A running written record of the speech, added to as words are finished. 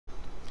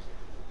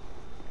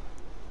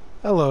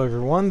Hello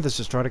everyone, this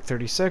is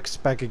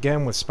Stardic36, back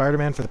again with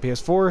Spider-Man for the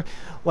PS4.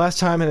 Last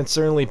time, and it's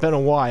certainly been a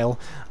while,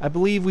 I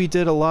believe we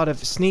did a lot of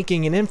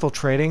sneaking and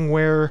infiltrating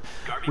where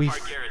we...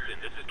 Garrison,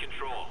 this is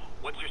Control.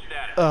 What's your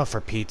status? For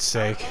Pete's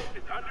sake.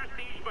 It's under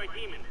siege by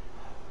demons.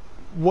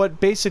 What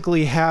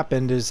basically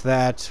happened is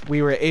that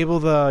we were able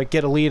to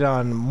get a lead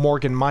on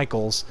Morgan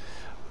Michaels.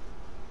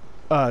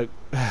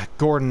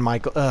 Gordon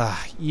Michael,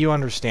 you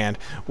understand.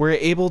 We're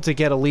able to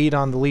get a lead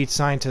on the lead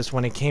scientist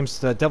when it came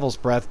to the Devil's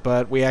Breath,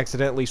 but we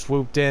accidentally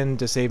swooped in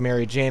to save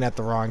Mary Jane at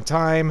the wrong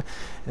time,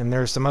 and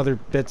there's some other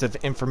bits of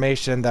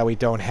information that we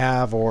don't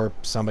have, or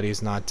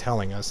somebody's not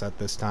telling us at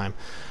this time.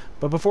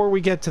 But before we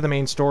get to the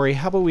main story,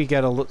 how about we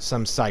get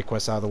some side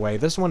quests out of the way?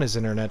 This one is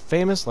internet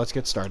famous. Let's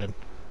get started.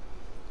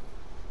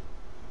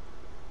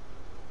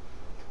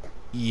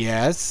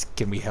 Yes,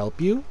 can we help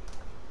you?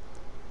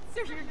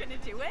 So you're gonna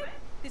do it?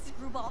 This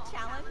screwball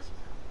challenge?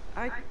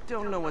 I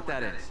don't know what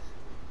that is.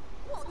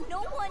 Well,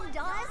 no one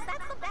does.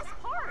 That's the best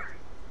part.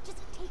 Just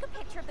take a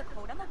picture of the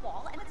code on the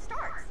wall and it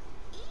starts.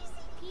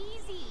 Easy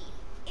peasy.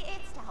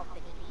 It's to help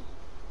the needy.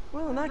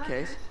 Well, in that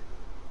case.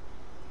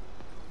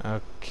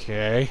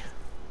 Okay.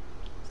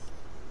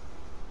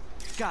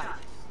 Got it.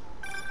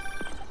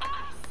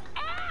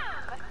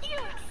 You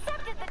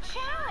accepted the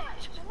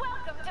challenge!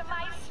 Welcome to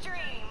my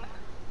stream!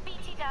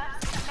 BT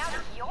Dubs, now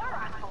that you're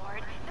on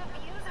board, the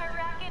views are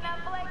racking up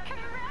like crazy!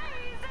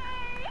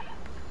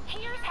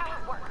 Here's how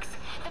it works.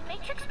 The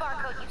Matrix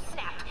barcode you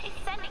snapped is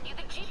sending you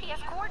the GPS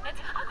coordinates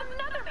of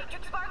another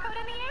Matrix barcode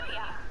in the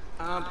area.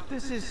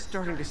 This is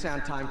starting to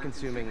sound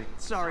time-consuming.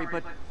 Sorry,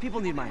 but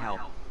people need my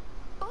help.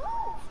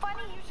 Ooh,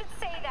 funny you should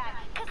say that,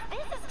 because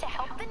this is to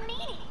help the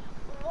needy.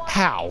 One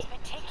How? in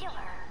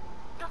particular.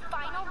 The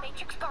final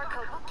Matrix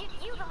barcode will give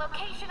you the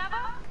location of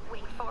a...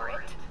 Wait for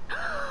it.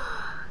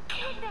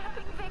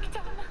 Kidnapping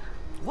victim.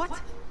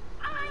 What?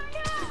 I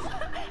know!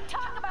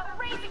 Talk about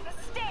raising the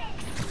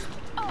stakes!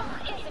 Oh,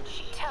 isn't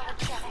she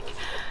telegenic?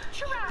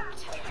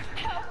 Trapped!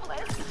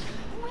 Helpless!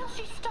 Will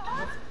she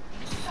starve?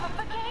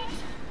 Suffocate?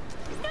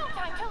 No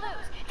time to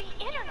lose!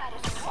 The internet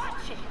is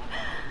watching!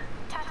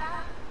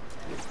 Ta-da!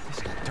 This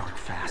got dark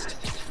fast.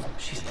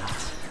 She's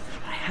nuts.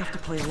 I have to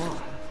play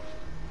along.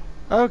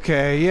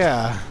 Okay,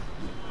 yeah.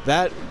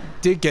 That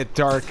did get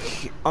dark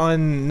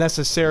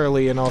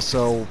unnecessarily and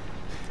also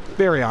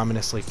very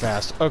ominously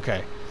fast.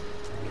 Okay.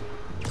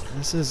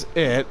 This is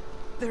it.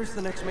 There's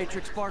the next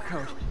Matrix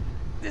barcode.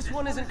 This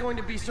one isn't going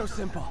to be so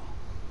simple.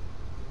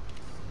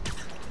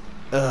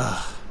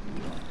 Ugh.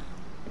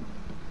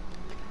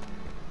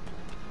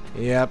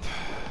 Yep.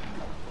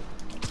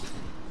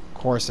 Of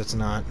course it's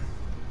not.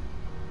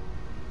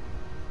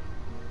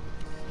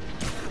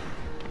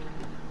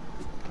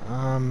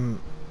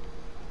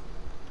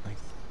 Like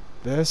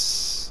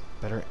this.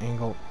 Better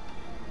angle.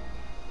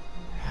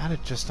 Had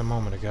it just a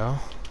moment ago.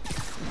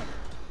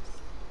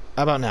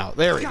 How about now?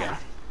 There we go. Oh,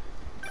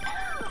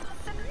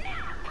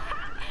 snap!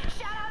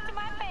 Shout out to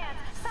my fans!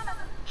 Some of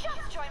them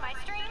just joined my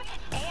stream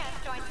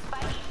and joined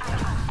Spidey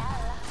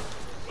IRL.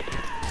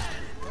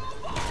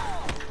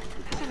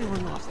 Has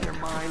anyone lost their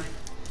mind?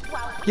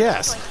 Well,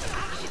 Yes.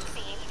 action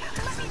scene.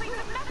 Let me read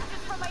the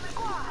messages from my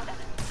squad. The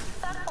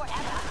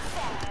Forever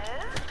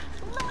says,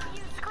 "Love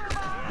you,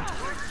 Screwball.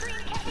 Your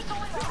stream kept me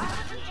going while I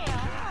was in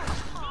jail."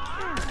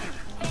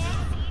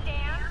 Fancy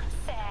Dan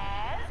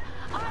says,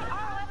 "I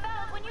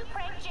ROFL'd when you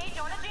pranked J.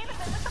 Jonah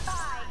Jameson with the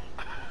pie."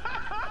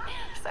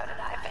 So did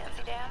I,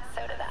 Fancy Dan.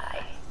 So did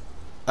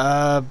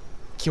I.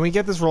 Can we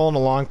get this rolling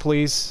along,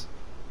 please?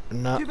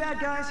 No. Too bad,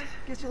 guys.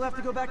 Guess you'll have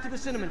to go back to the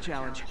cinnamon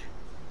challenge.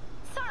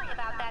 Sorry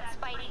about that,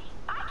 Spidey.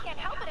 I can't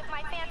help it if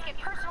my fans get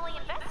personally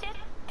invested.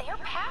 They're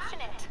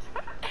passionate.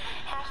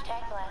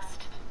 Hashtag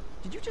blessed.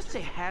 Did you just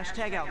say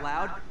hashtag out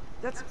loud?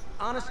 That's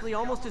honestly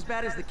almost as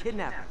bad as the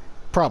kidnapping.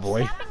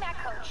 Probably. Snapping that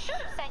code should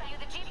have sent you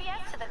the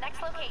GPS to the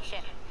next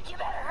location. You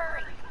better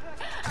hurry.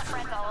 Our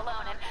friend's all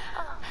alone and,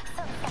 oh,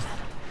 so sad.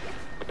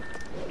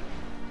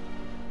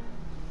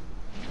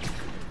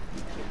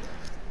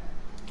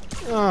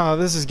 Oh,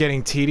 this is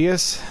getting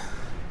tedious.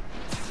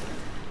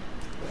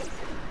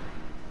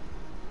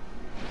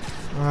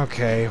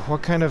 Okay,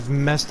 what kind of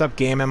messed up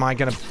game am I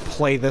gonna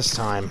play this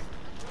time?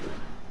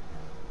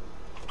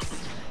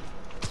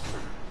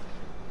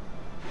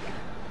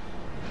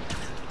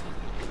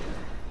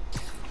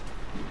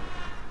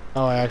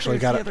 Oh, I actually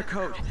There's got the it. other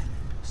code.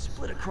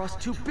 Split across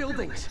 2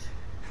 buildings.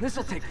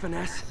 This'll take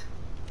finesse.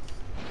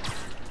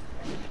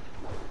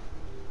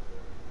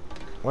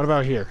 What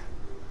about here?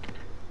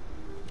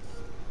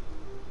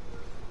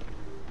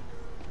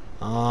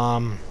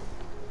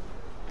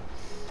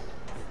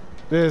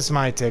 This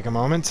might take a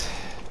moment.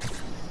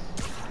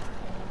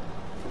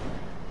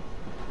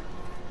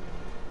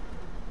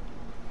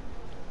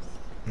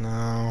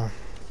 No.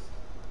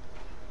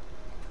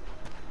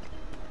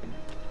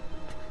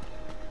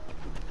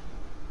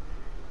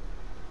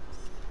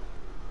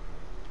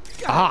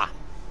 Aha!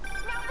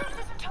 Now this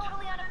is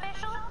totally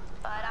unofficial,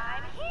 but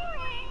I'm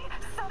hearing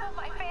some of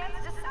my fans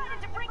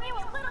decided to bring you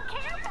a little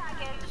care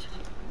package.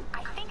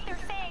 I think they're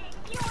saying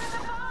you're the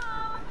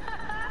bomb.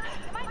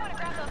 You might want to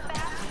grab those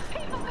fast.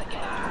 People could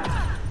get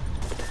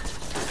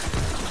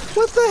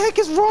What the heck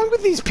is wrong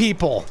with these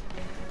people?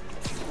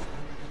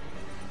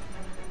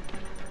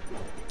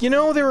 You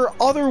know, there are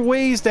other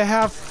ways to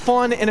have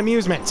fun and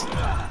amusement.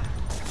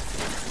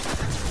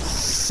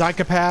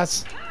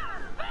 Psychopaths.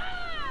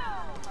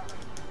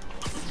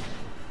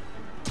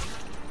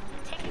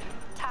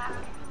 Tick-tock,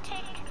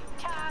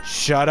 tick-tock.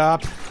 Shut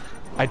up.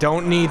 I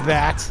don't need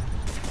that.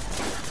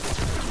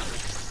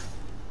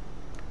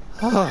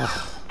 And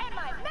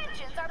my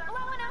mentions are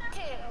blowing up too.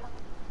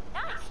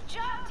 Nice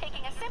job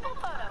taking a simple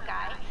photo,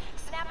 guy.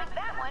 Snapping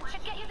that one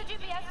should get you the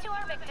GPS to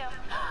our victim.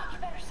 You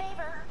better save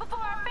her before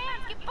our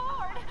fans get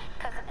bored.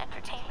 Because in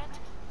entertainment,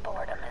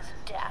 boredom is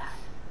death.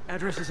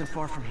 Address isn't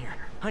far from here.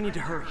 I need to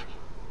hurry.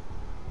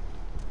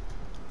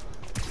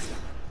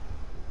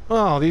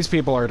 Oh, these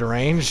people are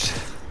deranged.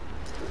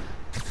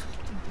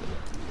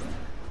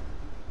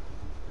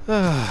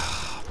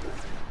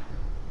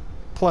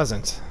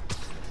 Pleasant.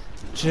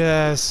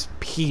 Just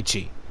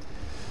peachy.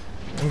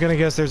 I'm gonna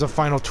guess there's a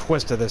final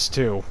twist to this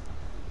too.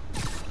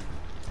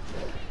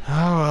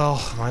 Oh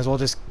well, might as well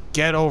just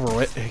get over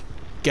with.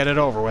 Get it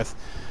over with.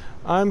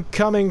 I'm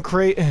coming,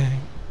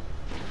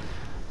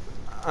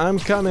 I'm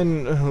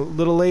coming,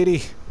 little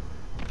lady.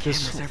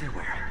 Cameras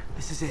everywhere.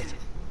 This is it.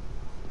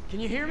 Can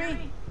you hear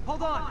me?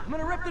 Hold on, I'm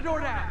gonna rip the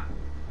door down.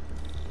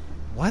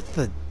 What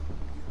the?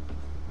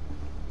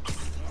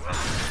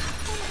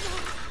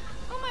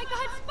 Oh my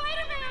god,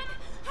 Spider-Man!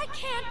 I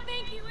can't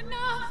thank you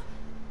enough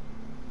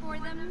for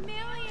the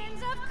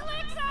millions of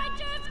clicks I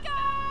just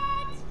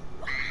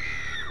got!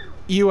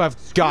 You have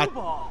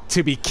got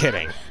to be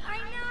kidding. I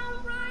know,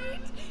 right?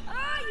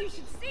 Oh, you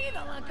should see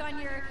the look on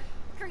your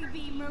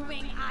creepy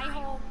moving eye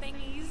hole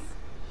thingies.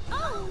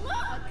 Oh,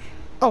 look!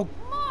 Oh,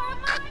 More of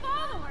my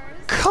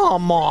followers!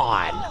 come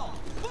on!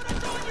 Put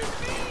us on your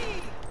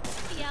feet!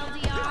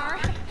 TLDR.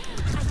 I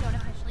don't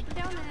officially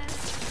condone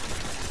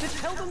this. Just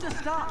tell them to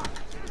stop.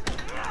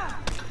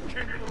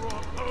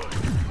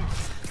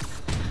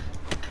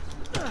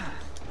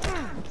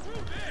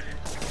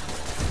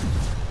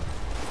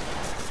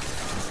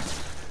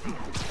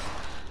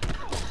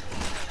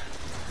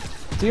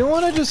 Do you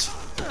want to just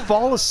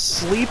fall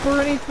asleep or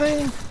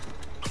anything?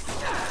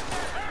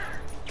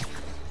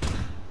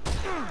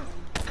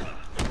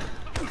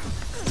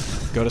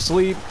 Go to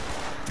sleep.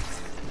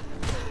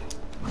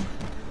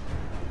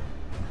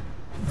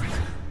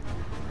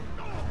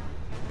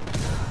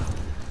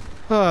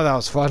 Oh, that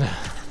was fun.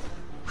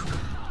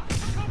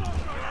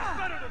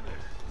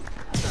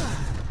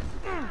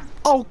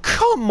 Oh,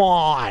 come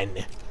on!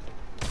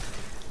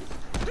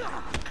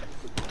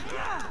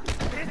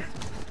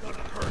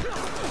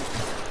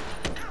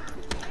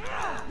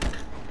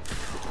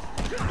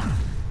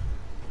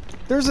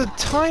 There's a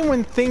time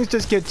when things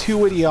just get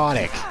too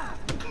idiotic.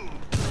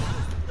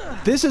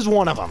 This is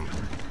one of them.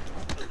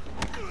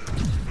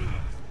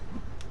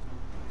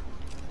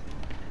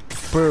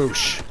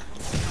 Boosh.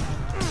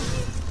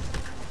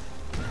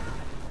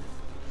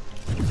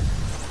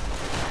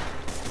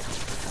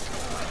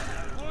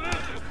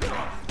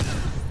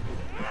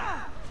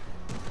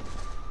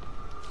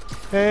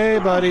 Hey,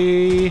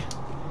 buddy.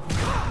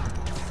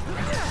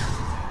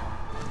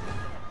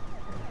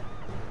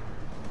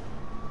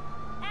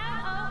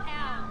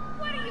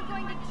 What are you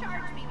going to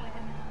charge me with?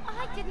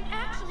 I didn't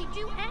actually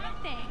do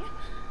anything.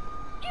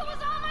 It was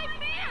all my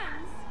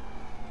fans.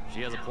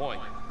 She has a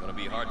point. Gonna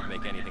be hard to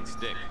make anything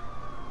stick.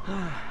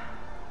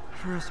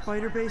 For a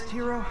spider-based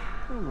hero,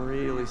 I'm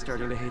really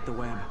starting to hate the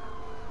web.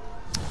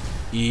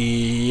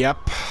 Yep.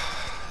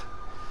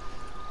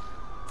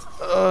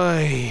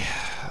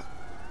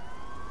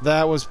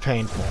 That was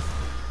painful.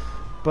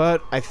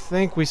 But I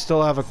think we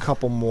still have a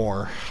couple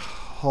more.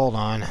 Hold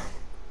on.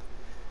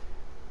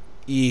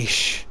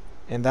 Eesh.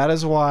 And that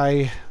is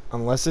why,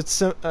 unless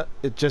it's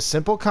just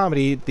simple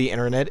comedy, the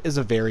internet is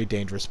a very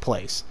dangerous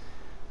place.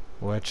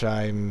 Which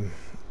I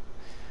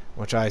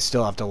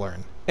still have to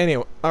learn.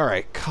 Anyway,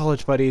 alright,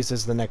 College Buddies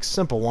is the next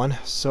simple one,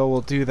 so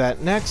we'll do that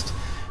next,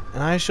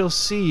 and I shall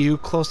see you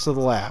close to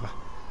the lab.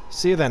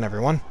 See you then,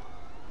 everyone.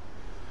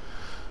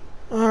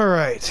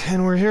 Alright,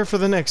 and we're here for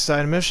the next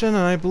side mission, and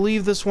I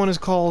believe this one is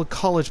called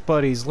College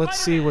Buddies. Let's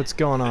see what's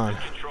going on.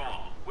 Control.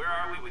 Where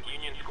are we with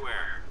Union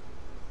Square?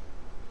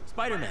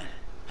 Spider-Man,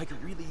 I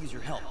could really use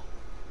your help.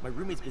 My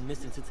roommate's been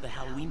missing since the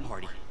Halloween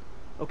party.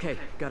 Okay,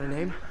 got a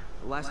name?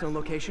 Last known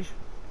location?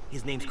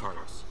 His name's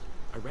Carlos.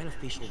 I ran a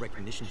facial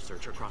recognition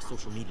search across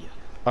social media.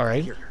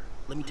 Alright. Here,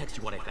 let me text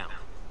you what I found.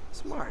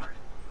 Smart.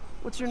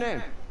 What's your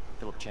name?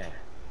 Philip Chang.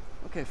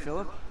 Okay,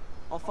 Philip.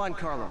 I'll find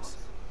Carlos.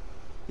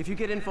 If you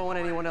get info on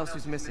anyone else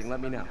who's missing, let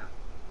me know.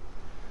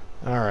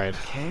 Alright.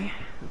 Okay,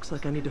 looks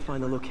like I need to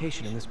find the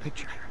location in this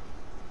picture.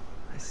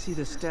 I see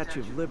the Statue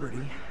of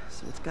Liberty,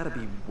 so it's gotta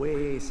be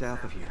way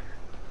south of here.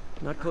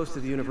 Not close to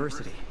the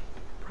university.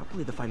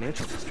 Probably the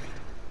financial district.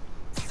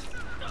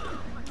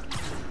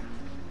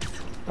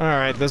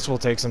 Alright, this will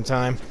take some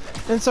time.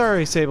 And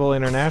sorry, Sable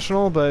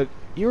International, but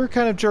you were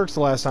kind of jerks the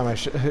last time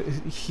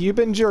you've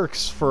been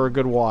jerks for a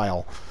good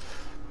while.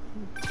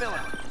 Philip,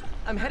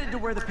 I'm headed to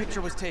where the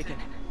picture was taken.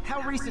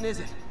 How recent is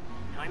it?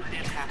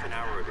 Timestamp half an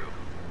hour ago.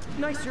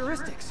 Nice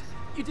heuristics.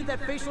 You did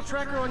that facial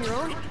tracker on your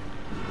own?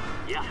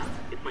 Yeah,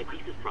 it's my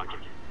thesis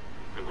project.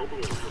 I'm hoping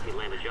it'll help me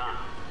land a job.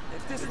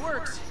 If this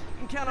works,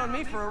 you can count on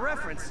me for a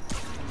reference.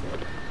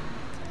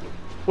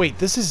 Wait,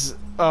 this is...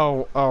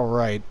 Oh,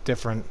 right,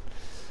 different.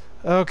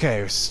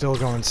 Okay, we're still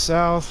going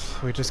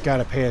south. We just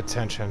gotta pay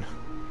attention.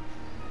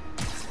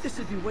 This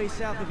would be way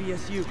south of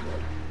ESU.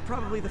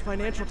 Probably the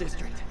financial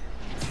district.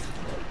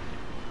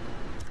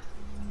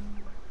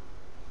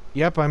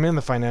 Yep, I'm in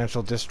the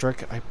financial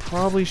district. I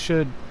probably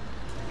should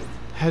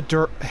head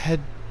to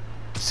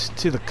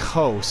the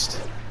coast.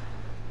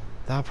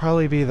 That'll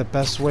probably be the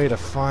best way to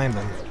find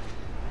them.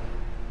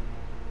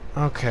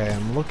 Okay,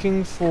 I'm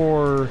looking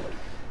for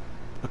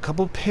a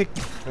couple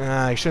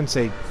I shouldn't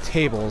say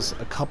tables,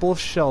 a couple of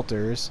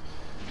shelters.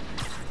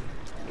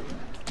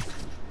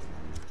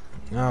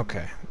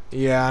 Okay.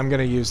 Yeah, I'm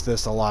gonna use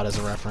this a lot as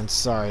a reference.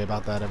 Sorry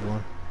about that,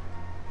 everyone.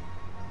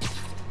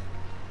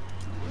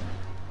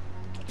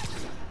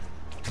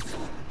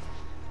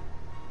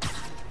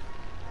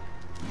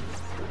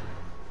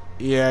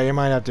 Yeah, you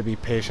might have to be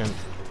patient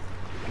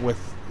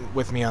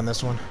with me on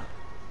this one.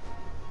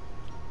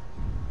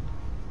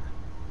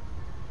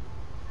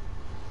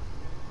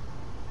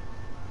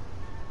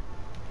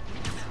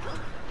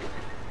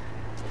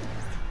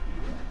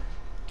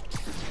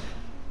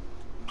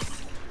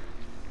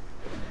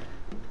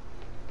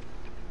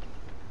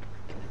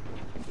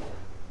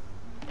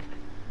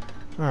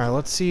 Alright,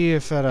 let's see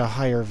if at a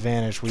higher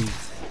vantage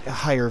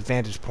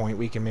point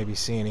we can maybe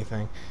see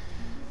anything.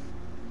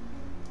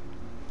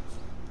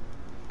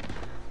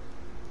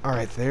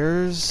 Alright,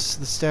 there's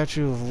the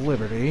Statue of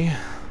Liberty.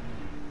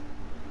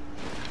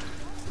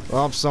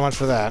 Well, so much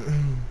for that.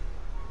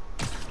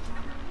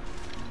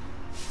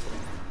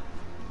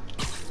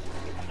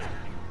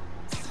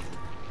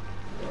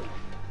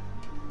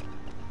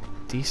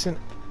 Decent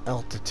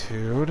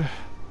altitude.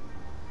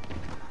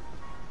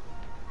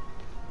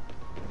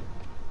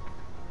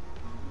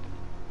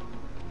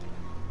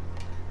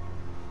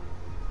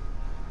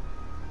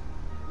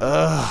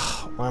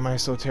 Ugh, why am I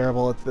so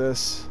terrible at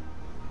this?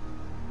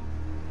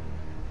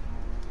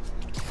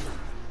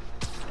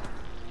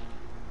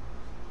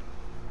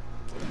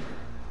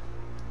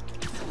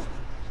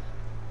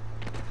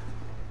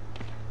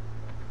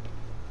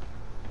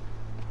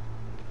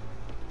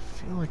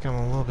 I feel like I'm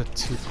a little bit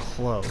too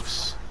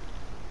close.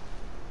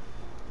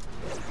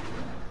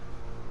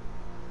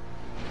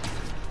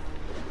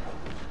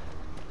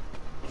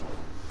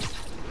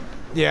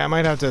 Yeah, I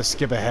might have to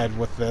skip ahead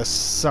with this.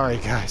 Sorry,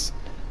 guys.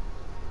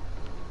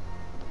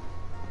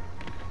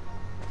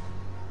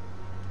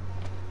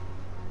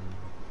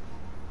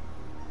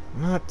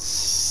 I'm not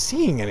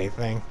seeing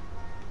anything.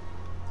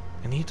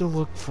 I need to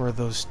look for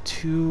those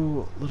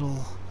two little...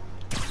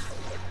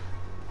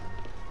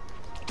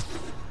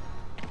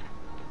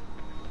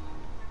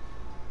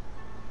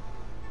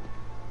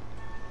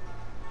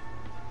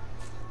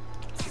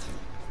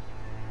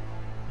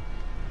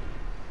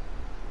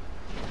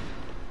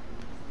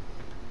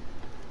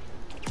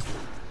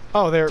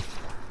 Oh, there.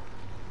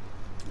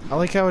 I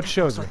like how it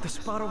shows me. Like the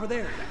spot over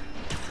there.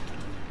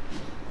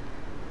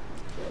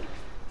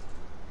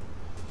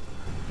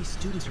 These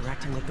students are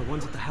acting like the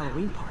ones at the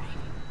Halloween party.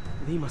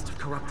 Lee must have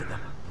corrupted them.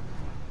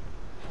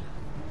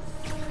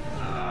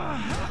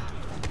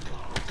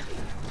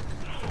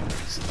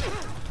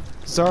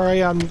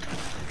 Sorry, I'm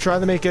trying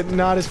to make it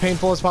not as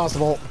painful as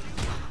possible.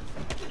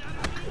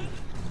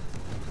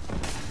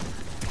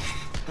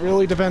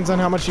 Really depends on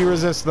how much you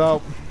resist,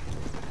 though.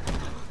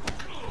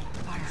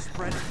 Fire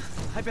spread.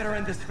 I better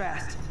end this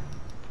fast.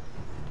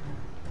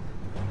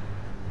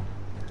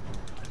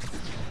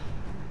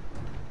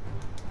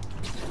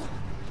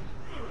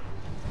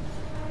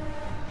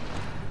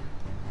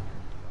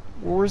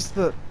 Where's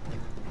the...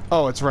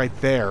 Oh, it's right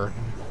there.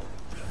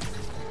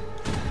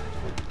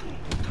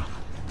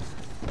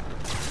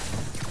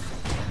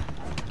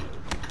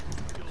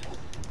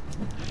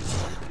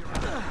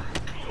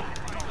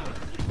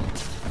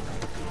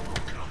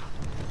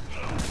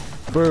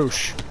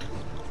 Boosh.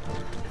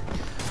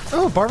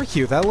 Oh,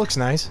 barbecue. That looks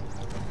nice.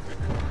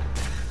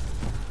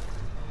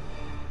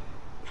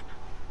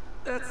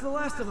 That's the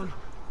last of them.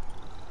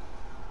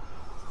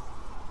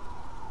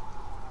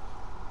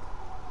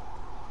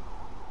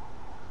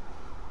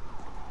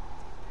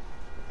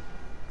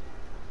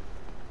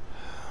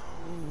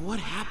 What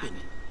happened?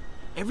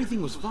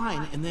 Everything was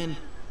fine, and then...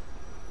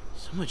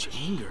 so much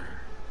anger.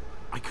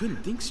 I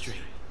couldn't think straight.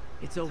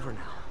 It's over now.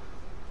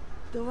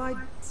 Though I'd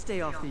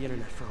stay off the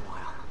internet for a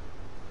while.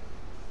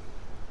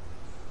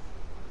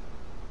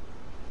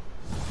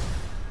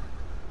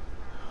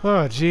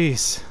 Oh,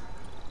 jeez.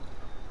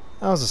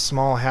 That was a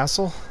small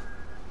hassle.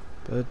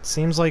 But it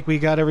seems like we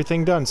got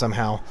everything done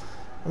somehow.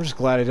 I'm just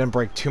glad I didn't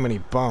break too many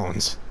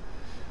bones.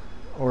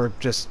 Or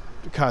just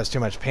cause too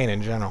much pain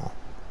in general.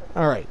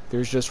 Alright,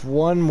 there's just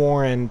one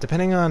more, and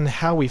depending on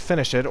how we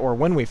finish it, or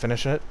when we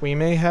finish it, we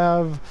may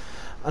have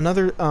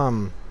another,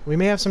 we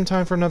may have some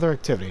time for another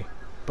activity.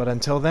 But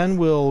until then,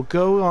 we'll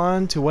go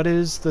on to what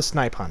is the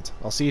snipe hunt.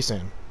 I'll see you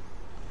soon.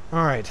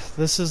 Alright,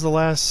 this is the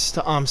last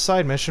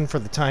side mission for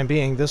the time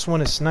being. This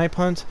one is snipe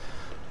hunt.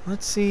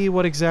 Let's see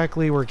what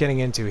exactly we're getting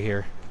into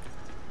here.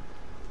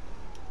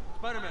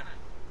 Spiderman,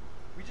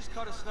 we just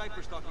caught a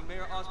sniper stalking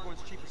Mayor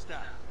Osborn's chief of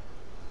staff.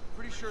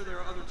 Pretty sure there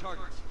are other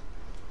targets.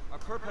 Our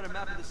perp had a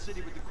map of the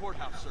city with the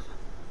courthouse circled.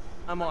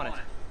 I'm on it.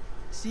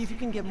 See if you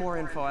can get more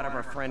info out of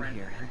our friend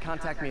here, and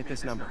contact me at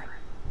this number.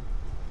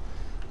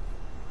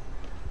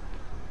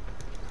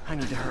 I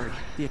need to hurry.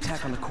 The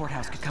attack on the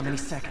courthouse could come any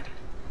second.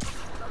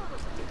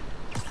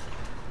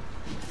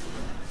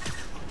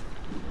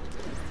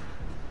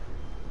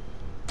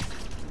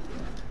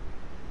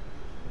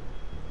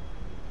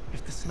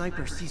 If the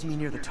sniper sees me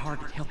near the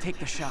target, he'll take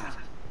the shot.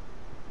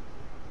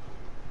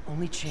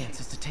 Only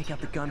chance is to take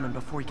out the gunman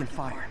before he can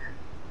fire.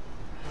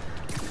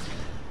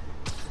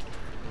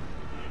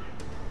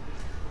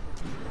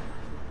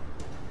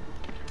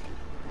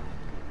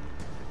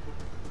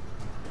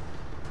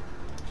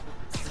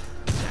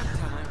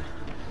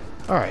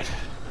 Alright.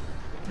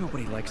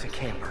 Nobody likes a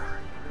camper.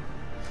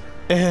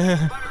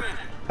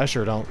 I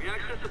sure don't. We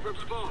accessed the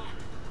perp's phone.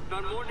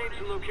 Found more names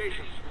and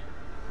locations.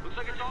 Looks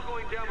like it's all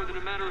going down within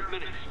a matter of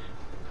minutes.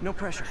 No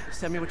pressure.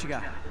 Send me what you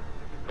got.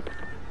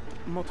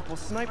 Multiple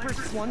snipers,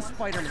 one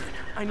Spiderman.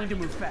 I need to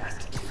move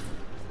fast.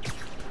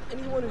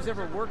 Anyone who's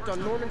ever worked on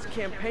Norman's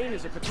campaign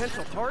is a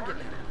potential target.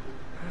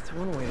 That's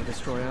one way to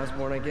destroy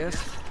Osborn, I guess.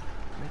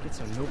 Make it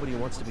so nobody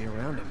wants to be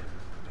around him.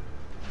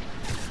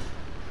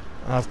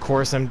 Of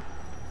course, I'm...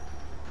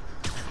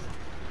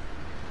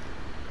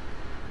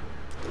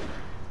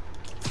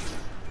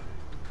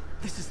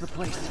 This is the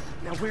place.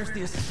 Now where's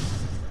the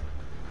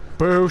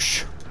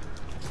Boosh!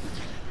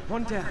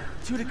 One down,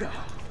 2 to go.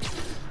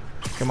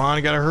 Come on,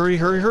 I gotta hurry,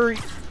 hurry, hurry!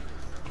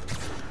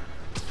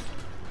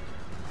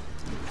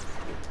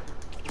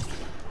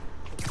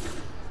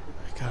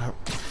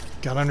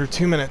 Got under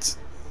 2 minutes.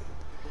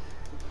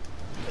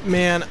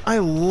 Man, I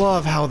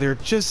love how they're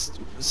just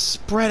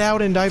spread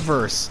out and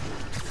diverse.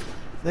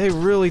 They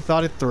really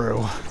thought it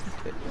through.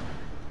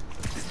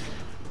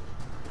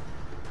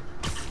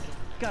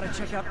 Gotta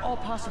check out all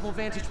possible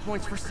vantage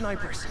points for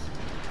snipers.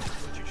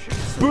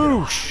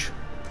 Boosh!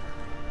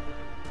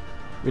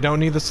 We don't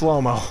need the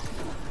slow-mo.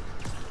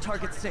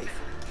 Target safe.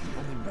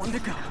 Only 1 to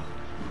go.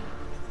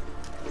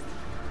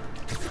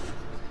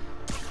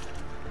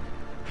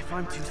 If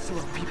I'm too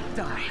slow, people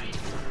die.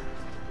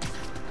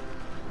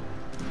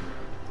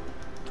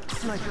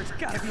 Sniper's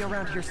gotta be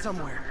around here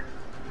somewhere.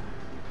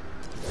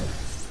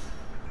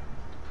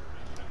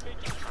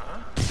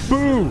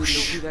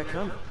 Boosh! See that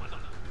coming?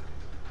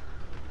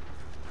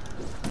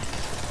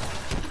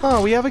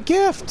 Oh, we have a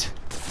gift!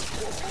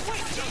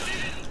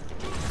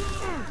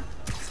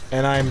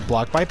 And I'm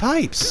blocked by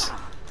pipes.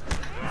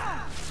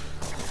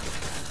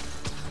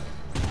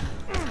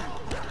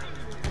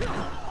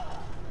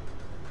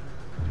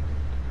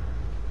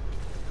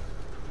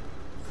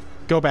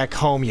 Go back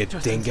home, you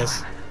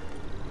dingus.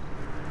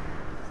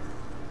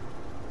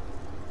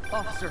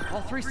 Officer,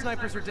 all 3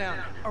 snipers are down.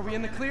 Are we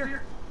in the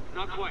clear?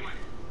 Not quite.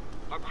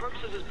 Our perp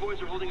says his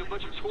boys are holding a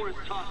bunch of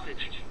tourists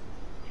hostage.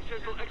 He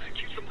says they'll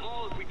execute them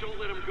all if we don't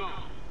let them go.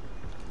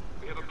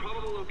 We have a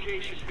probable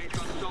location based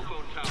on cell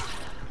phone towers.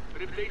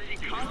 But if they see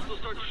cops, they'll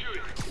start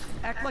shooting.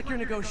 Act like you're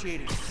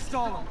negotiating.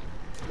 Stall them.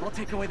 I'll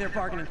take away their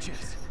bargaining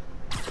chips.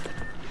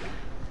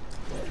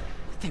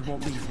 They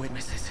won't leave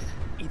witnesses.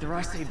 Either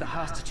I save the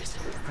hostages,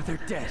 or they're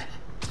dead.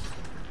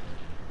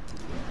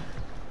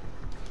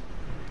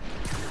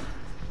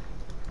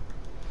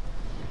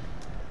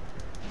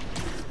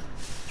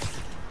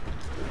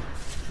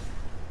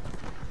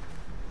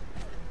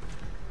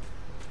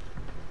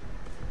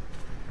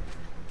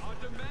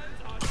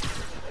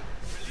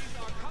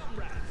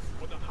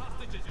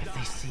 If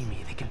they see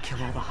me, they can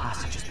kill all the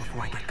hostages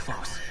before I get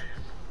close.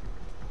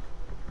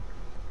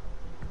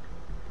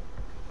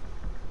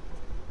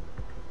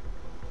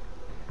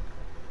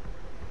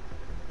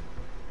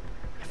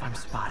 If I'm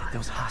spotted,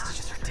 those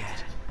hostages are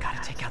dead.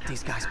 Gotta take out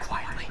these guys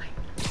quietly.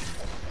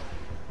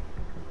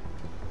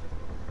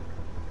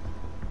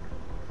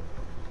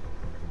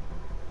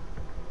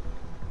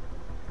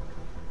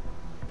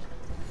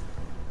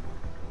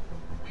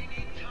 We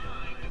need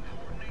time to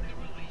coordinate the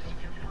release of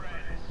your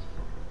friends.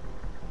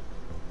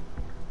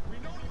 We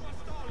know you are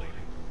stalling.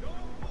 No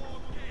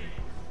more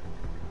games.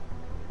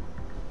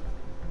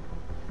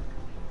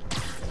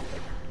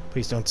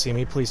 Please don't see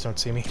me, please don't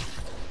see me.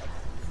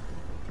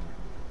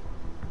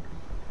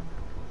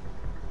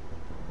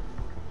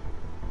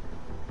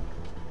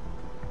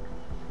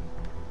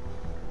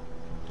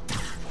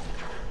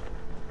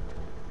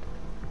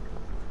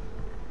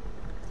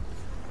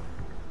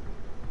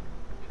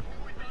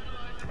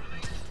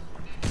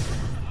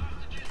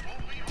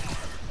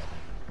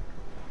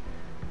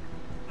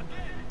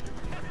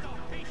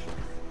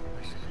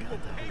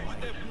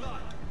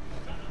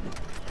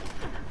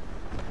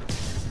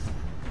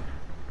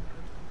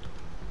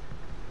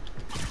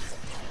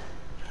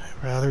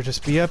 I'd rather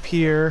just be up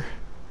here.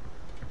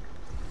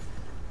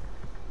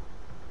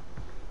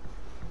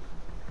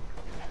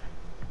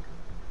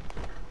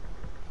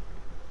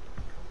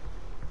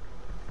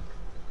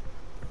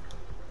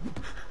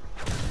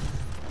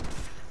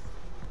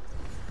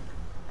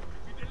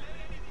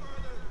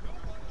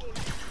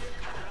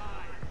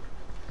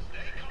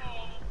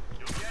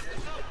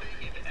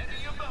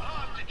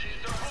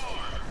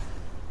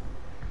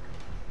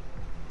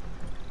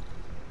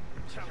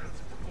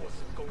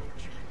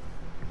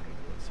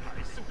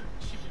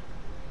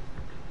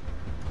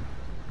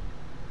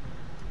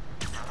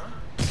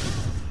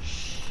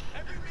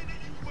 Every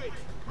minute you wait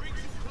brings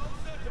you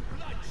closer to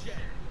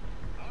bloodshed.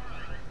 All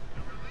right,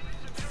 the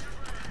release of your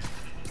friend.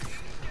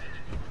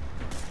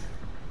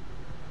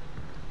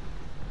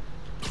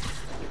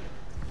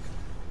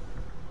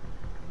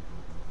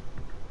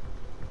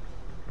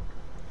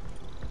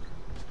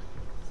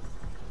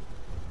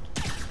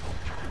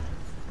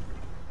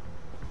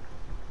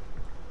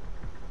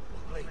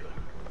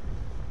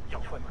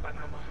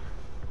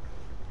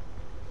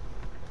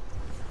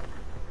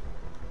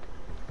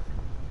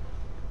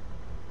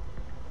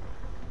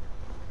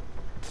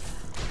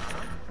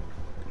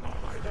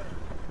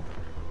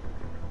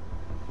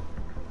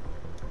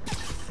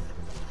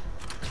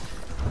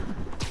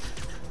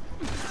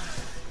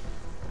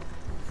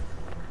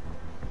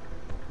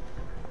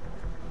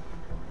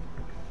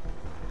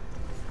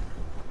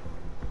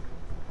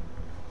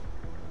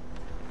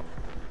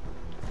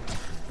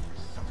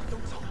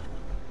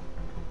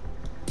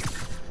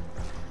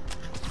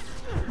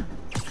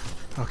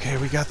 Okay,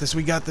 we got this,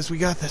 we got this, we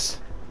got this.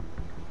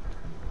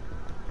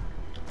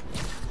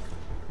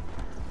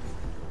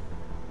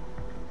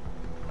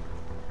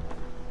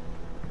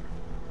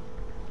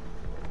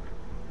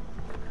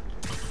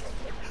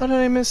 How did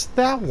I miss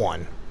that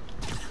one?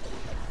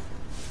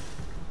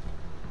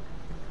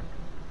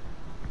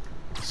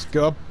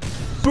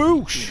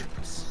 Skaboosh!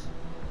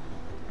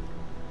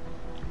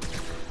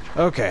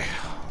 Okay,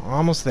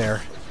 almost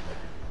there.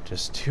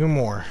 Just 2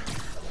 more.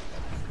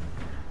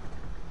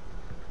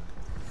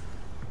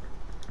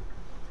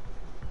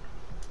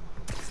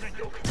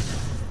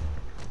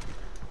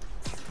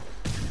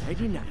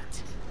 Nighty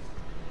night.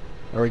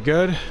 Are we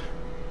good?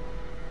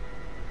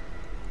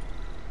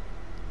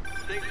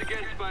 Thanks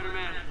again,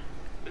 Spider-Man.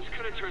 This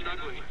could have turned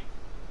ugly.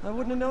 I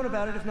wouldn't have known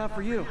about it if not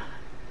for you.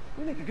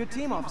 We make a good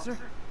team, officer.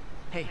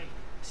 Hey,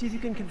 see if you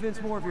can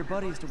convince more of your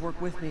buddies to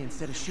work with me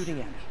instead of shooting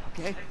at me,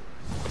 okay?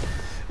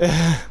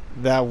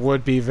 That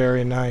would be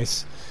very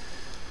nice.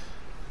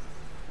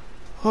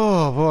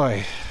 Oh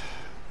boy.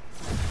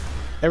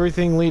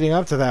 Everything leading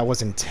up to that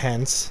was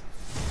intense.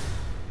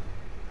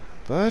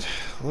 But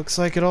looks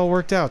like it all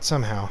worked out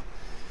somehow.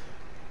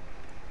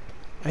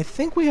 I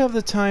think we have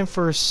the time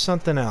for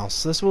something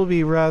else. This will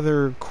be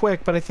rather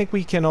quick, but I think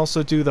we can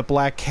also do the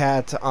Black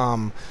Cat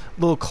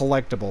little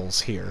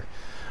collectibles here.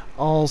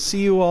 I'll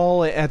see you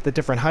all at the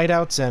different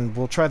hideouts, and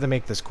we'll try to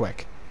make this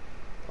quick.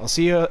 I'll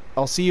see you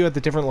at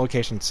the different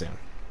locations soon.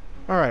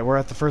 Alright, we're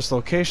at the first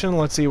location.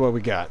 Let's see what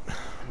we got.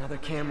 Another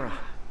camera.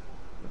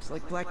 Looks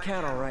like Black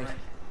Cat, all right.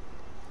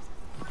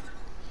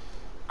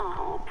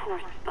 Oh, poor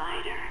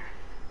Spider.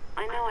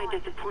 I know I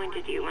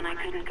disappointed you when I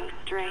couldn't go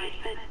straight,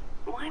 but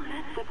why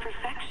mess with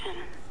perfection?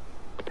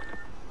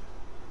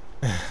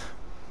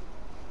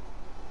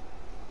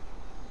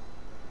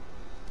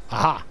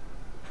 Aha!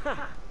 I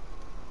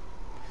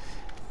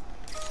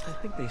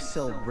think they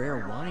sell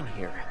rare wine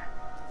here.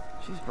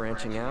 She's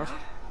branching out.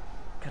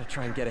 Gotta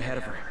try and get ahead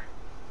of her.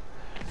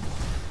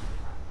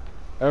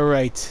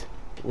 Alright,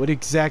 what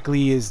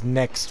exactly is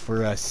next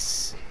for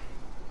us?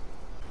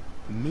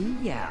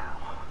 Meow.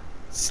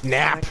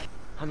 Snap!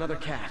 Another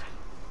cat.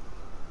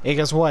 Hey,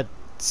 guess what?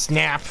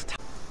 Snap!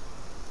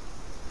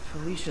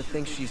 Felicia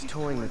thinks she's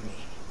toying with me,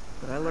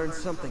 but I learned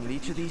something at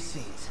each of these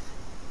scenes.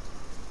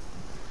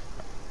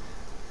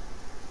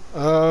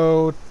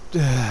 Oh,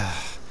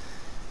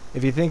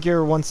 if you think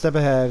you're one step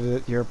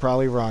ahead, you're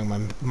probably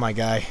wrong, my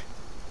guy.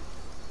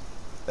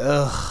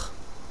 Ugh.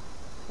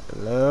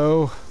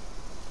 Hello?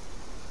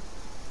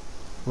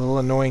 Little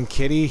annoying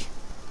kitty.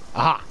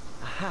 Aha!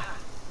 Aha.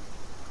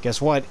 Guess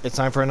what? It's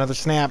time for another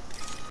snap.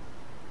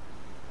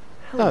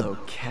 Hello,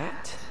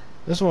 cat.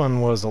 This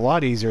one was a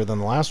lot easier than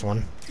the last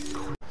one.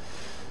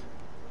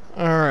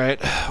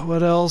 Alright,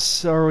 what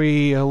else are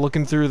we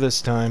looking through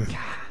this time?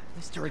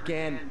 Mr.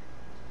 Again.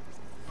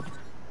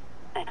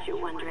 Bet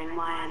you're wondering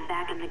why I'm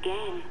back in the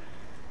game.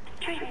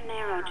 Straight and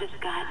narrow just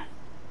got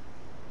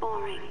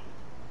boring.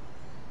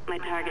 My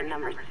target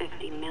number's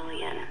 50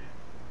 million.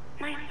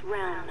 Nice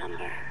round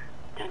number,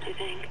 don't you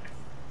think?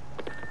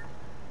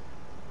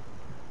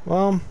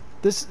 Well,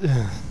 this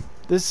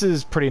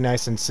is pretty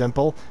nice and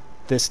simple.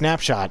 This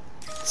snapshot.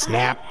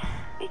 Snap.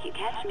 If you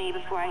catch me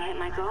before I hit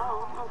my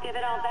goal, I'll give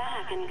it all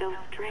back and go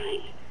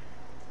straight.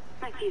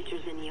 My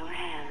future's in your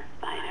hands,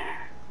 Spider.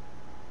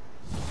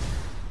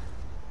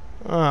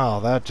 Oh,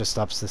 that just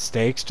ups the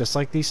stakes, just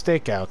like these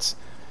stakeouts.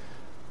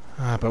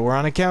 But we're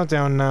on a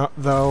countdown now,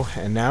 though,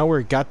 and now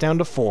we're got down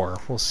to 4.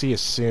 We'll see you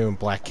soon,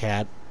 Black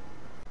Cat.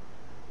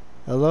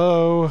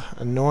 Hello,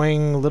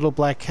 annoying little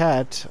black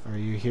cat. Are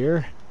you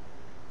here?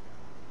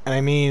 And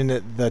I mean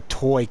the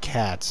toy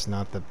cats,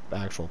 not the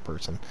actual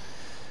person.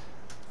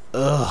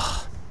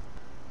 Ugh.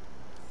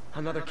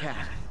 Another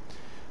cat.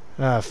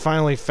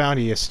 Finally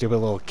found you, stupid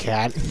little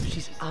cat.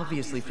 She's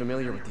obviously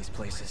familiar with these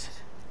places.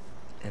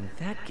 And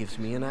that gives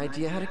me an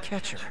idea how to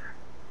catch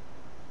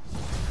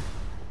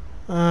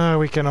her.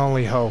 We can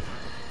only hope.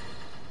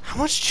 How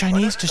much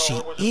Chinese does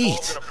she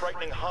eat? In a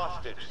frightening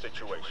hostage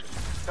situation.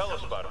 Tell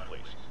us about it,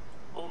 please.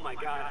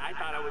 my god, I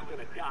thought I was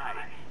gonna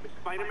die. But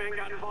Spider-Man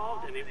got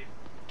involved and it...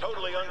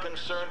 Totally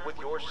unconcerned with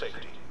your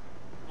safety.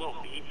 Well,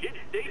 he did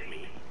save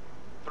me.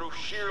 Through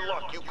sheer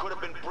luck, you could have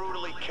been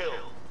brutally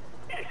killed.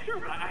 Yeah, sure,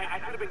 but I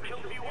could have been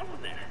killed if he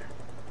wasn't there.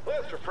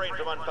 Let's refrain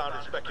from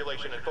unfounded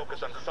speculation and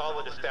focus on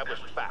solid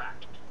established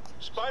fact.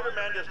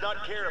 Spider-Man does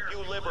not care if you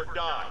live or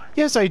die.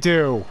 Yes, I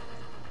do.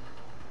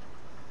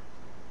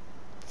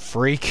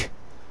 Freak.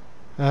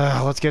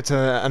 Let's get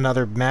to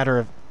another matter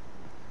of...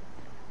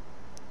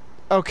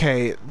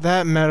 Okay,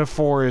 that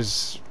metaphor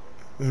is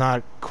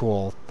not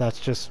cool. That's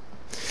just...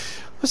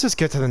 Let's just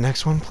get to the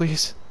next one,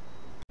 please.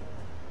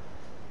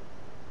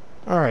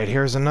 Alright,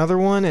 here's another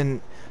one,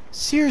 and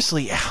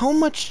seriously, how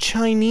much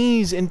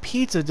Chinese and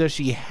pizza does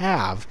she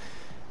have?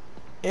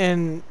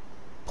 And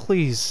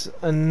please,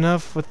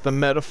 enough with the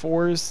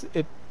metaphors.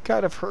 It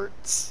kind of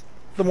hurts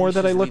the more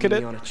that I look at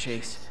it. On a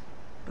chase,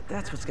 but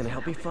that's what's gonna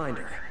help me find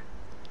her.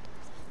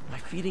 By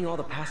feeding all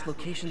the past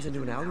locations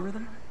into an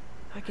algorithm,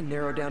 I can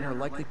narrow down her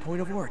likely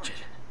point of origin.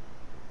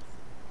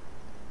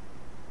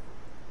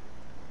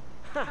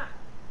 Ha!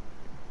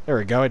 There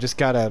we go. I just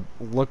gotta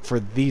look for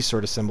these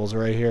sort of symbols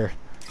right here.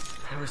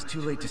 I was too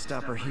late to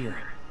stop her here,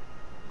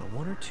 but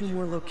one or two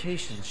more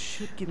locations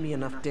should give me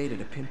enough data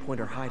to pinpoint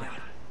her hideout.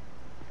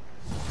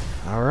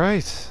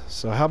 Alright,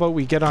 so how about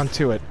we get on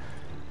to it?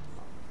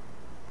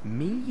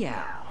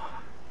 Meow.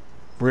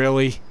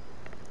 Really?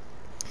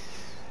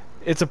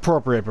 It's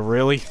appropriate, but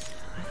really?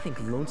 I think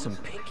Lonesome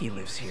Pinky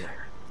lives here.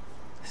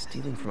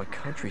 Stealing from a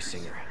country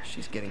singer.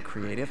 She's getting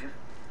creative.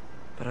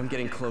 But I'm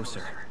getting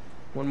closer.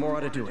 One more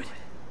ought to do it.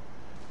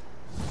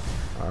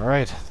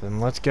 Alright,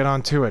 then let's get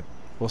on to it.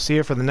 We'll see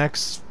you for the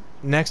next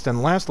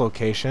and last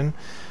location,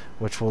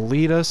 which will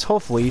lead us,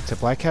 hopefully, to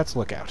Black Cat's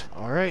Lookout.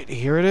 Alright,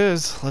 here it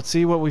is. Let's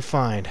see what we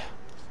find.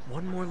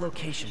 One more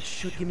location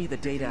should give me the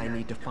data I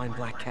need to find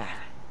Black Cat.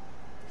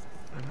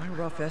 By my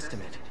rough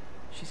estimate,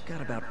 she's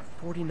got about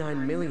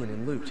 49 million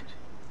in loot.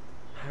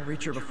 I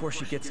reach her before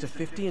she gets to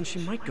 50 and she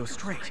might go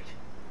straight.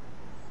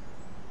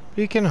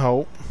 We can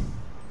hope.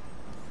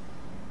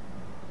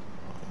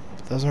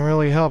 Doesn't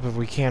really help if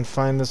we can't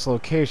find this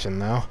location,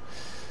 though.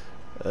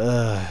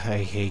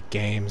 I hate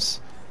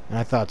games. And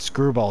I thought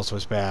Screwballs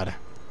was bad.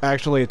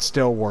 Actually, it's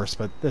still worse,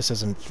 but this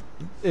isn't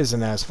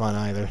as fun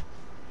either.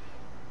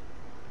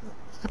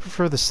 I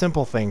prefer the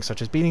simple things,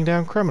 such as beating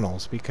down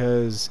criminals,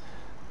 because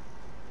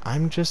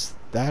I'm just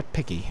that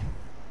picky.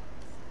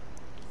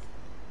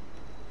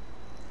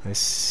 I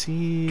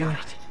see... Got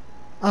it.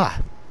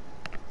 Ah!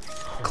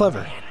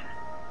 Clever. Man.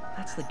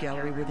 That's the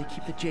gallery where they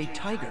keep the Jade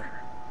Tiger.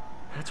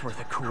 That's worth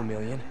a cool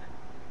million.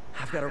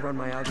 I've got to run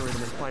my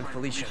algorithm and find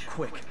Felicia,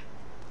 quick.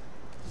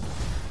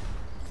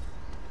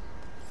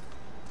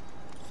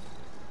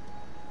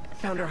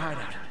 Found her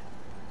hideout.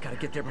 Gotta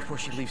get there before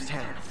she leaves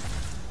town.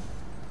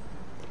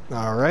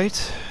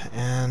 Alright,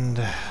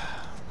 and...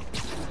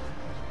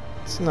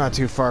 it's not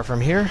too far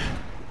from here.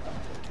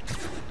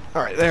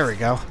 Alright, there we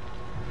go.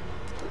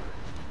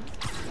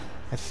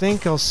 I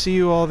think I'll see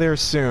you all there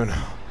soon.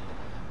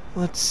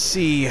 Let's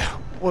see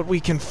what we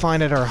can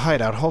find at our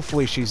hideout.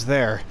 Hopefully she's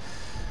there.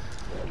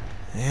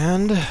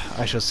 And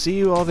I shall see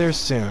you all there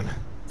soon.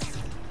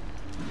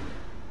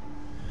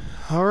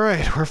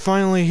 Alright, we're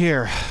finally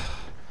here.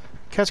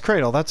 Cat's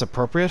Cradle, that's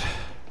appropriate.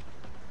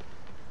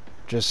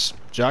 Just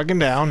jogging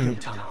down.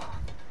 Tunnel.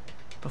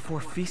 Before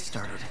Feast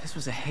started, this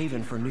was a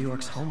haven for New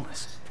York's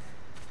homeless.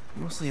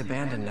 Mostly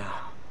abandoned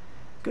now.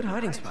 Good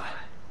hiding spot.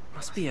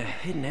 Must be a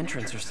hidden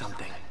entrance or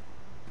something.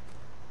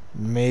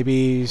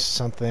 Maybe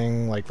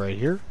something like right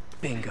here?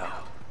 Bingo.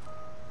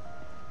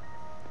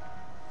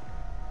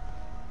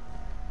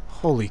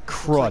 Holy Looks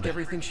crud. like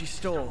everything she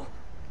stole,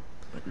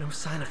 but no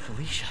sign of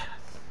Felicia.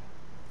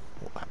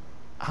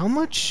 How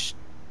much?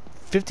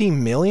 50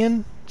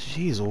 million?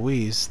 Jeez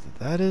Louise,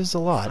 that is a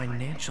lot.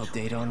 Financial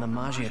data on the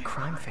Maggia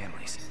crime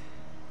families.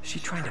 Is she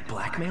trying to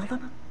blackmail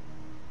them?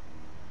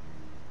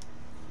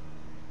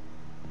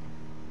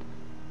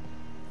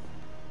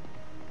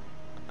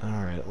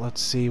 Alright,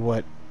 let's see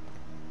what...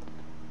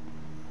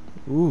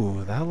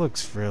 Ooh, that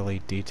looks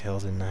really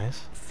detailed and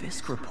nice.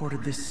 Fisk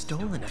reported this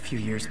stolen a few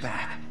years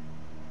back.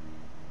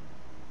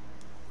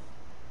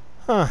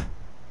 Huh.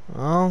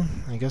 Well,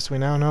 I guess we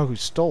now know who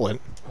stole it.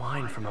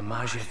 Wine from a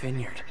Maggia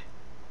vineyard.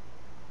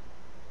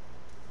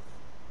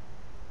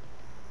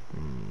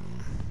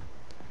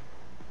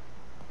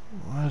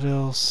 What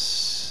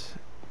else?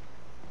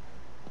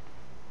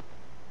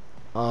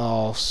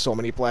 Oh, so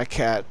many black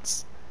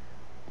cats.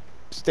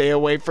 Stay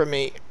away from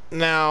me.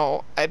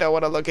 Now, I don't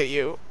want to look at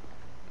you.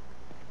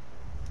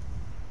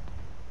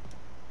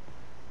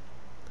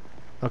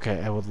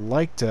 Okay, I would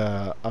like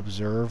to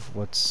observe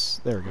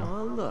what's... There we go.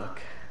 Oh,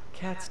 look.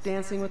 Cat's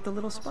dancing with the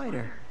little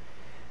spider.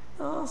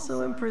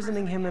 Also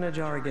imprisoning him in a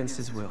jar against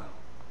his will.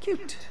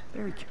 Cute.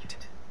 Very cute.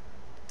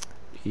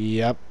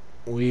 Yep.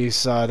 We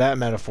saw that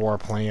metaphor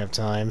plenty of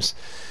times.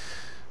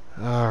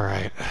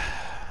 Alright.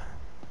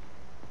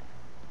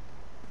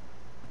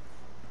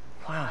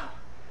 Wow.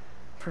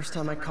 First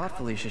time I caught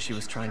Felicia, she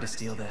was trying to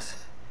steal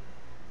this.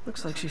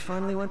 Looks like she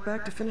finally went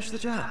back to finish the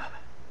job.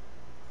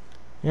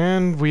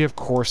 And we, of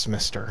course,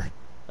 missed her.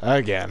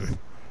 Again.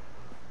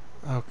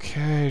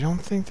 Okay, I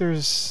don't think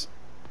there's...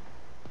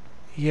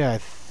 Yeah, I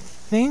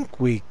think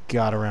we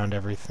got around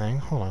everything.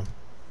 Hold on.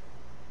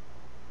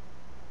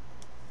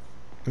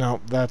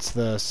 No, that's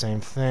the same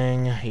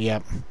thing.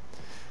 Yep.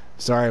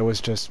 Sorry, I was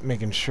just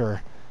making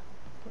sure.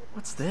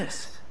 What's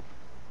this?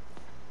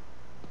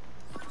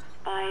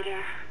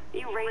 Spider,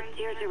 you raced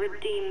here to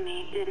redeem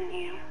me, didn't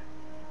you?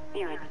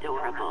 You're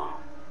adorable.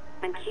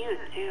 And cute,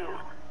 too.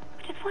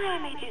 Which is why I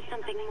made you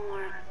something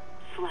more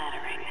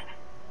flattering.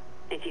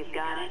 If you've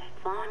got it,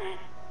 flaunt it.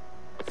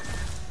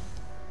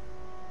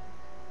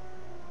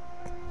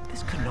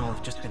 This couldn't all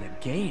have just been a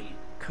game,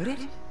 could it?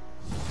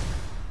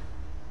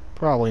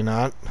 Probably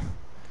not.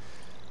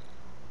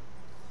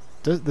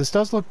 This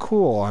does look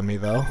cool on me,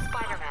 though.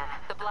 Spider-Man,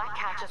 the Black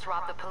Cat just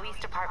robbed the police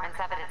department's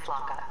evidence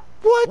lockup.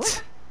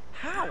 What?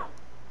 How?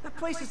 That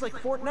place is like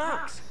Fort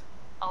Knox.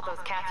 All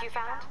those cats you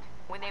found?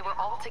 When they were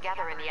all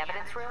together in the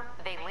evidence room,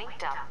 they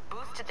linked up,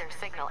 boosted their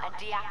signal, and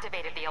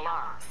deactivated the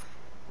alarms.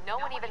 No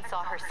one even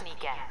saw her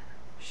sneak in.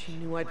 She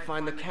knew I'd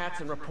find the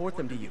cats and report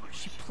them to you.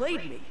 She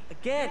played me,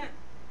 again.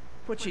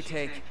 What'd she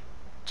take?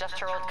 Just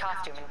her old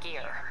costume and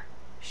gear.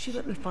 She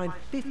let me find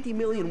 50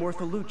 million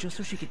worth of loot just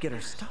so she could get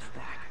her stuff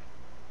back.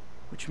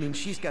 Which means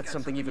she's got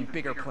something even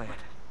bigger planned.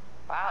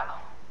 Wow.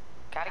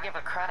 Gotta give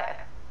her credit.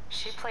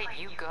 She played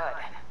you good.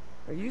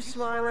 Are you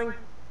smiling?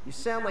 You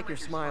sound like you're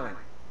smiling.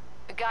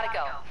 Gotta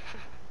go.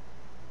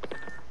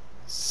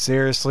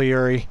 Seriously,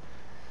 Yuri?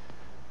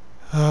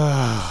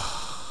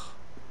 Oh,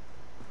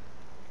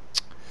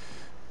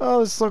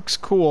 this looks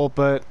cool,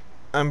 but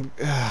I'm...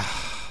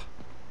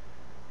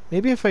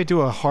 Maybe if I do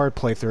a hard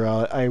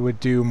playthrough, I would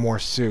do more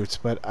suits,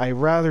 but I'd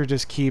rather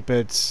just keep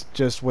it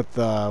just with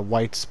the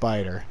white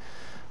spider.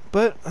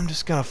 But I'm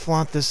just gonna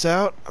flaunt this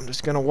out. I'm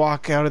just gonna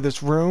walk out of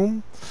this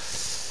room.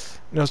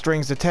 No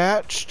strings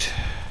attached.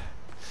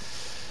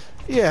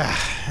 Yeah,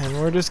 and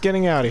we're just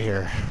getting out of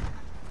here.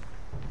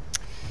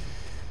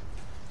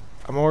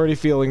 I'm already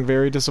feeling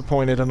very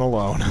disappointed and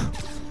alone. I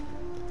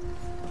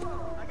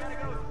gotta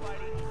go,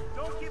 Spidey.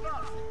 Don't give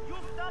up. You'll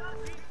stop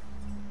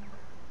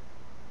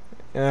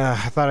the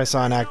I thought I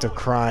saw an act of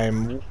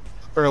crime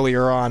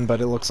earlier on,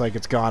 but it looks like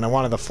it's gone. I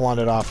wanted to flaunt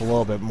it off a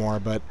little bit more,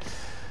 but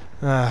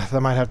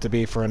that might have to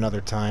be for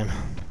another time.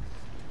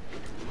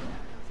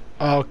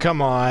 Oh,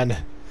 come on.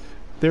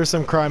 There's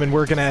some crime and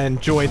we're gonna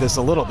enjoy this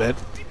a little bit.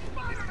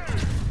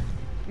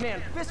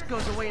 Man, Fisk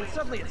goes away and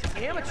suddenly it's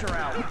amateur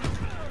hour.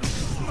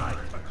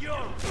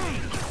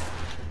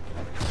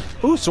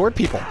 Ooh, sword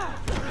people.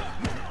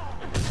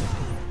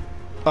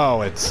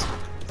 Oh, it's...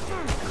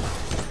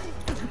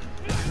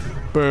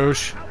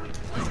 Boosh.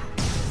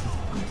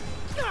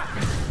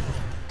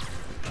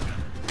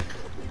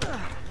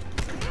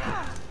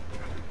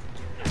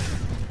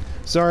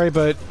 Sorry,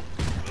 but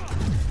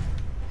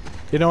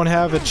you don't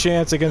have a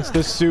chance against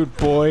this suit,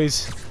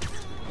 boys.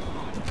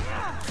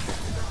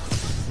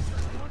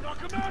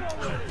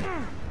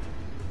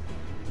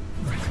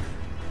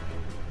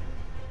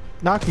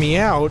 Knock me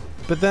out,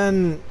 but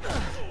then...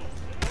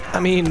 I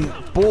mean,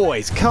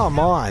 boys, come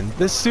on.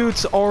 This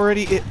suit's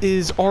already...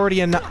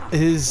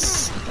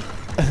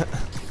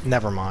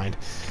 Never mind.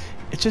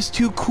 It's just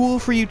too cool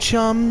for you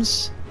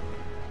chums.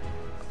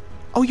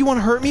 Oh, you want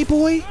to hurt me,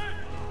 boy?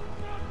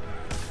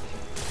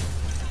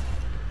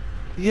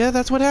 Yeah,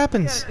 that's what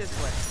happens. Look at it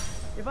this way.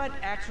 If I'd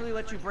actually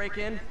let you break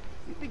in,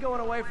 you'd be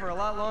going away for a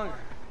lot longer.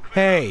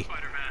 Hey.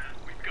 Spider-Man,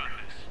 we've got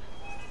this.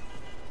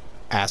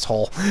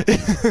 Asshole.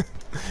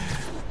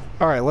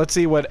 Alright, let's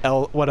see what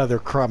other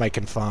crime I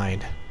can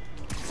find.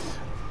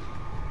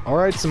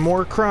 Alright, some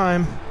more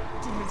crime.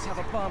 Demons have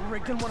a bomb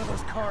rigged in one of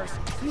those cars.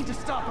 We need to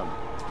stop them.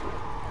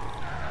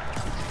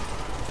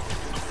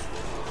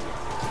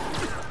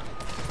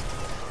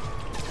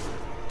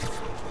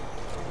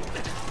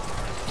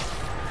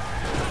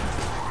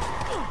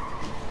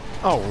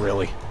 Oh,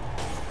 really?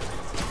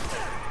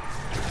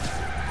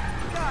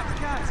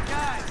 Guys,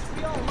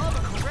 we all love a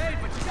parade,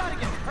 but you gotta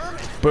get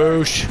permits.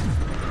 Boosh.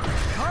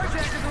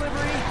 Carjacker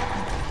delivery.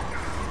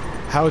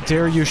 How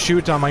dare you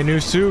shoot on my new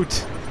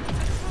suit?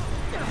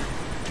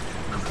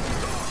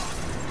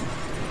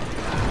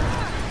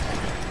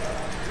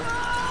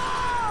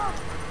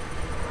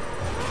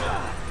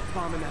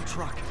 Bomb in that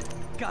truck.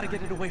 Gotta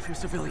get it away from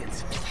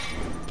civilians.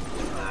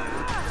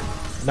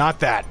 Not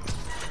that.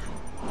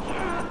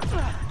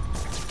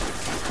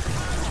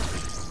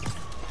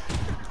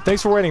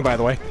 Thanks for waiting, by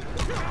the way.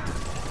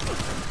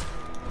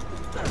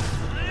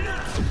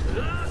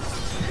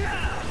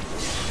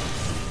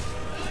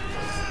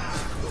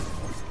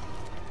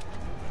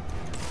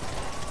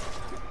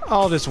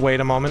 I'll just wait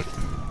a moment.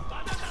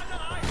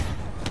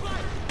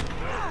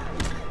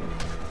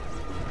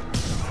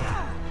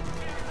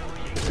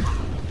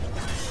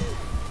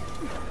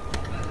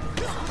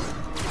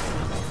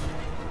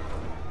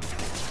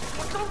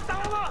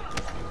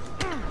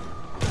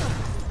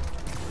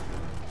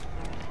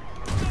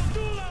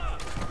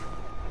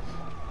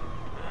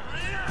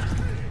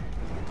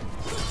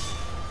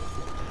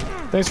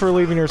 Thanks for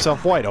leaving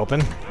yourself wide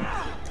open.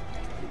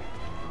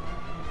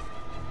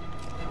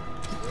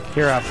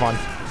 Here, have fun.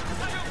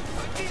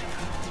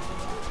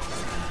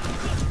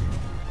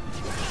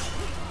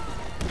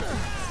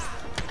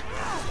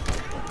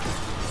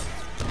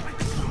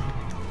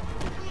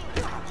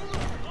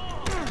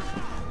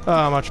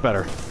 Much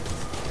better.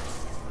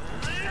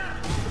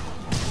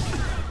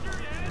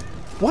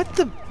 What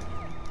the...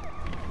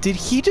 Did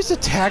he just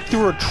attack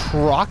through a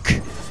truck?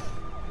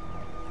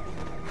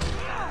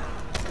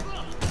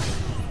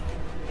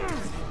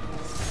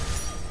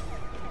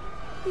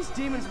 These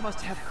demons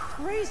must have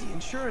crazy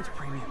insurance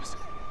premiums.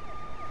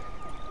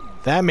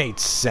 That made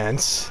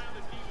sense.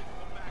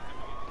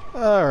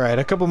 Alright,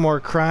 a couple more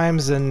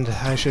crimes and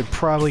I should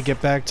probably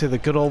get back to the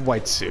good old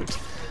white suit.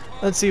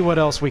 Let's see what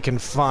else we can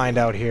find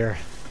out here.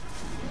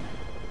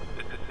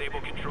 This is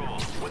Sable Control.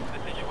 What's the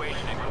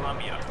situation in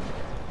Columbia?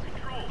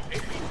 Control,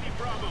 APC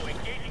Bravo,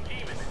 engaging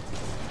demons.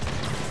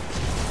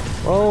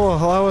 Well,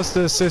 allow us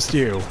to assist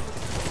you.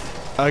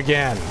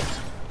 Again.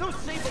 Those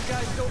Sable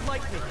guys don't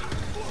like me.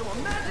 So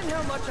imagine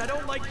how much I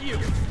don't like you.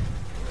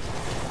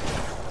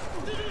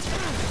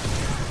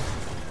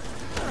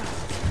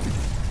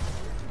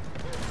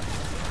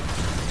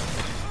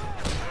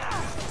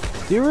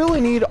 Do you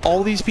really need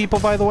all these people,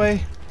 by the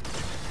way?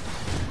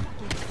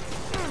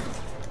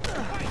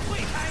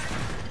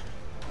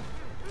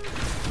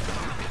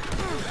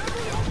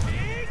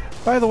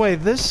 By the way,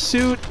 this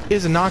suit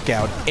is a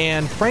knockout,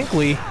 and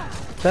frankly,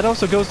 that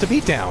also goes to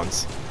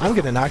beatdowns. I'm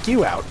gonna knock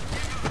you out.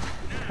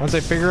 Once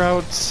I figure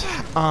out,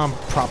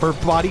 proper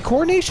body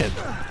coordination.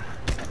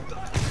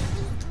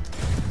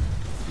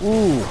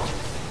 Ooh.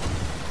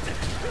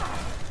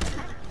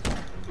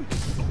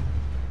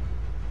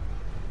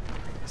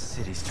 The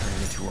city's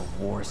turning into a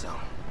war zone.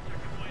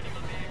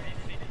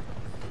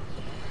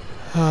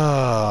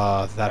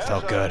 Ah, that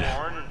felt good.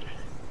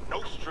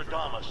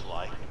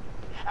 Nostradamus-like.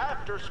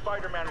 After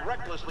Spider-Man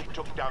recklessly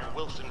took down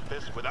Wilson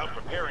Fisk without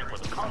preparing for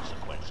the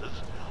consequences,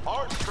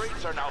 our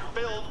streets are now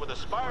filled with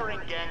aspiring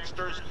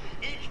gangsters,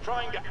 each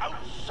trying to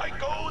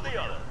out-psycho the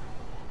other.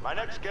 My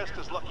next guest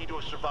is lucky to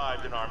have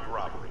survived an armed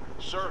robbery.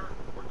 Sir,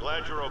 we're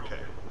glad you're okay.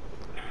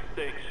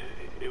 Thanks.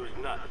 It was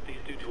nuts.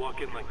 These dudes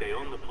walk in like they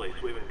own the place,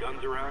 waving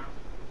guns around.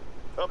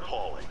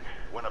 Appalling.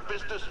 When a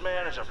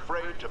businessman is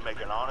afraid to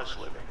make an honest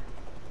living.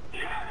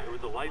 Yeah, it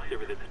was a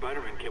lifesaver that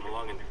Spider-Man came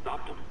along and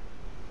stopped him.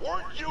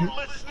 Weren't you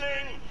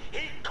listening?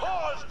 He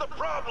caused the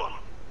problem!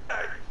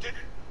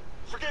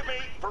 Forgive me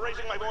for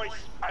raising my voice.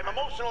 I'm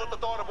emotional at the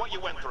thought of what you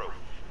went through.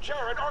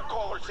 Jared, our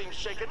caller seems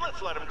shaken.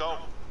 Let's let him go.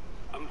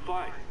 I'm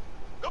fine.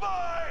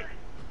 Goodbye!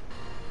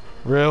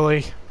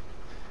 Really?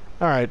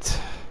 Alright.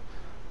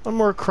 One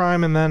more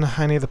crime and then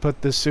I need to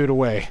put this suit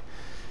away.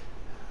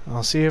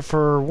 I'll see it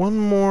for one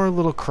more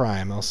little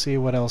crime. I'll see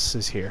what else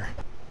is here.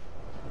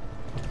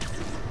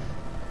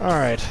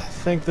 Alright, I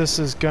think this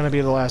is gonna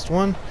be the last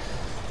one.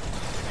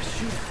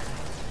 Shoot.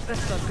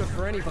 That's not good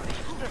for anybody.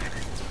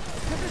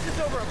 If this is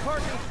over a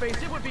parking space,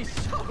 it would be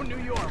so New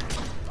York.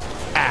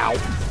 Ow.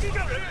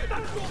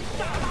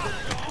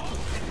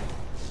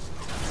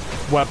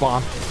 Wet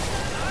bomb.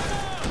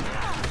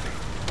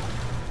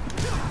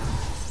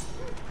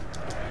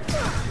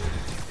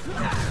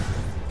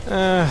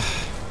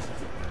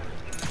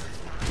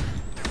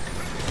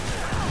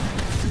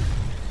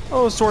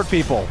 Oh, sword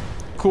people.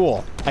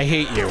 Cool. I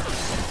hate you.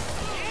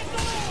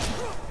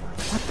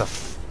 What the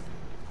f...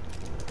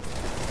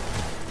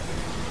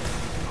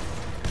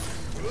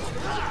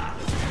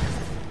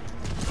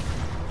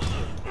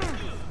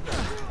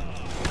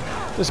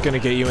 Just gonna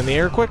get you in the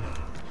air quick.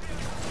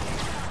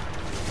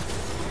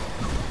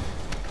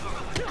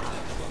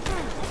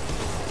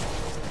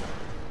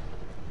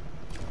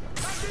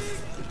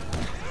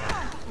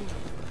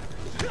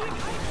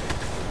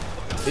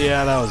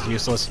 Yeah, that was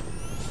useless.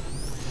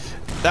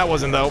 That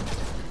wasn't, though.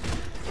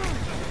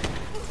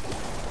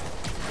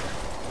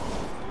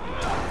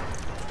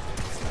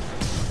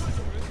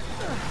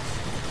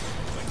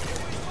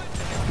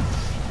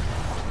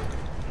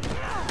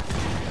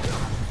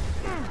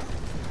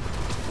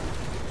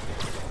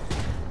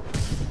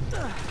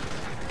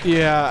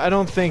 Yeah, I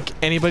don't think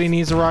anybody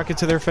needs a rocket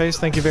to their face.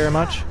 Thank you very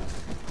much.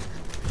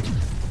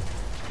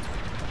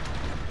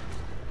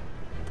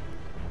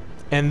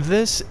 And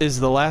this is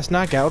the last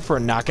knockout for a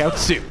knockout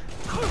suit.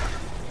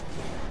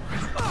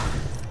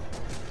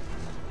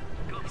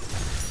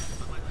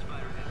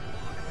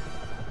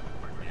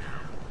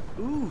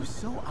 Ooh,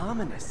 so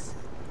ominous.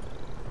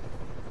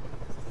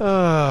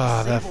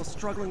 Sable's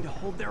struggling to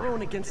hold their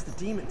own against the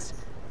demons.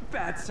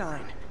 Bad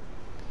sign.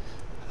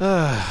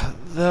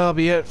 That'll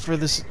be it for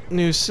this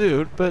new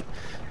suit, but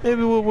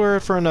maybe we'll wear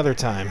it for another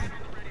time.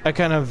 I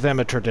kind of am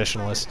a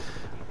traditionalist.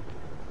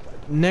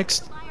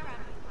 Next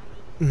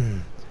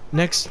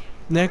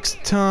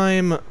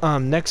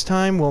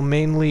time we'll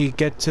mainly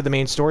get to the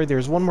main story.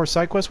 There's one more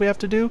side quest we have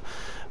to do,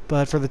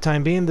 but for the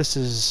time being, this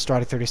is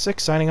Stakeouts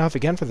 36 signing off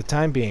again for the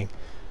time being.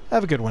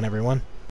 Have a good one, everyone.